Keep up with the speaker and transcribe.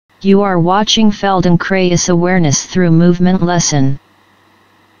You are watching Feldenkrais Awareness Through Movement lesson.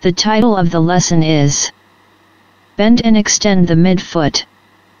 The title of the lesson is Bend and Extend the Midfoot.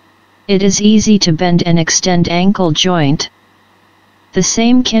 It is easy to bend and extend ankle joint. The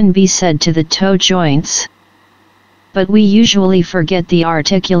same can be said to the toe joints. But we usually forget the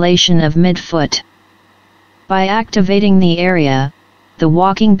articulation of midfoot. By activating the area, the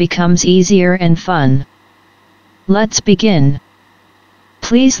walking becomes easier and fun. Let's begin.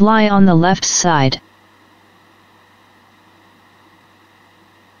 Please lie on the left side.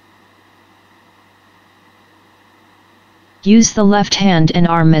 Use the left hand and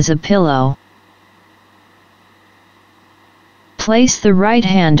arm as a pillow. Place the right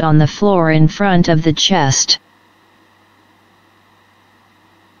hand on the floor in front of the chest,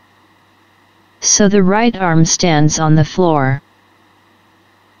 so the right arm stands on the floor.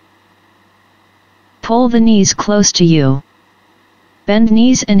 Pull the knees close to you. Bend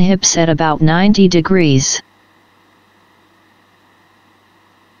knees and hips at about 90 degrees.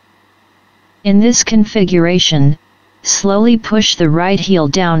 In this configuration, slowly push the right heel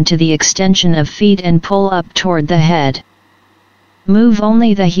down to the extension of feet and pull up toward the head. Move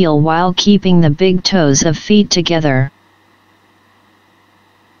only the heel while keeping the big toes of feet together.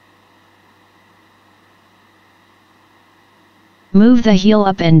 Move the heel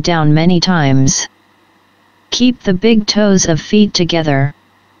up and down many times. Keep the big toes of feet together.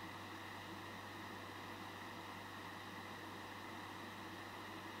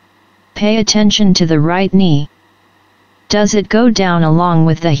 Pay attention to the right knee. Does it go down along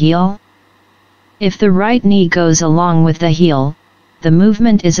with the heel? If the right knee goes along with the heel, the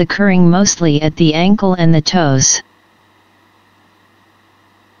movement is occurring mostly at the ankle and the toes.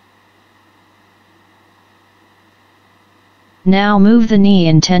 Now move the knee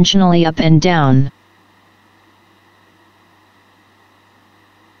intentionally up and down.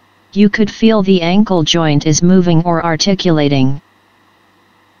 You could feel the ankle joint is moving or articulating.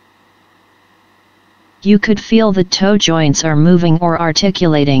 You could feel the toe joints are moving or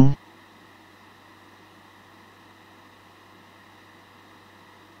articulating.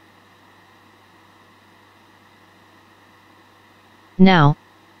 Now,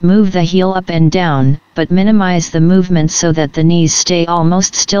 move the heel up and down, but minimize the movement so that the knees stay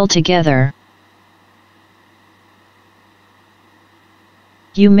almost still together.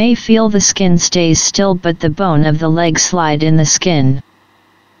 You may feel the skin stays still but the bone of the leg slide in the skin.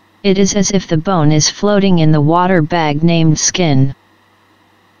 It is as if the bone is floating in the water bag named skin.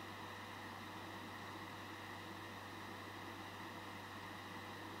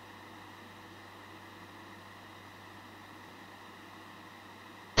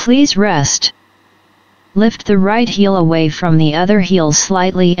 Please rest. Lift the right heel away from the other heel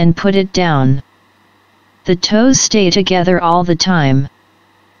slightly and put it down. The toes stay together all the time.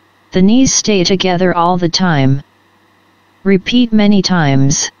 The knees stay together all the time. Repeat many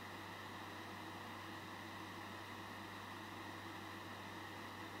times.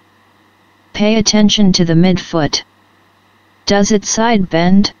 Pay attention to the midfoot. Does it side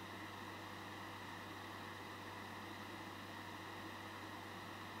bend?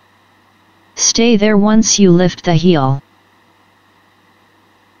 Stay there once you lift the heel.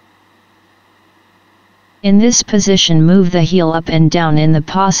 In this position, move the heel up and down in the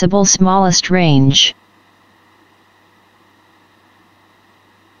possible smallest range.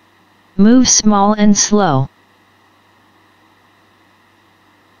 Move small and slow.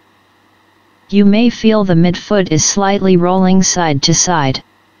 You may feel the midfoot is slightly rolling side to side.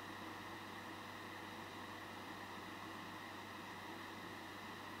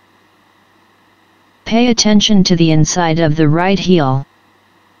 Pay attention to the inside of the right heel.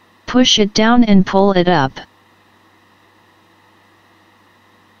 Push it down and pull it up.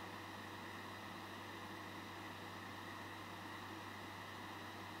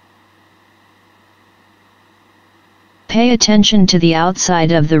 Pay attention to the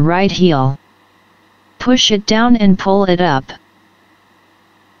outside of the right heel. Push it down and pull it up.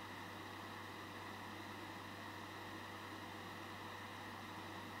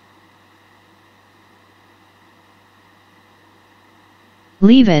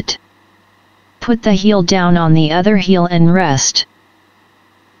 Leave it. Put the heel down on the other heel and rest.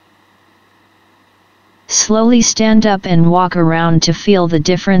 Slowly stand up and walk around to feel the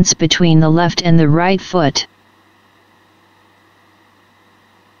difference between the left and the right foot.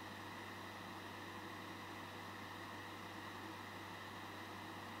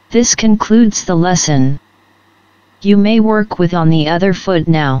 This concludes the lesson. You may work with on the other foot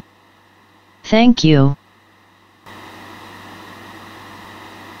now. Thank you.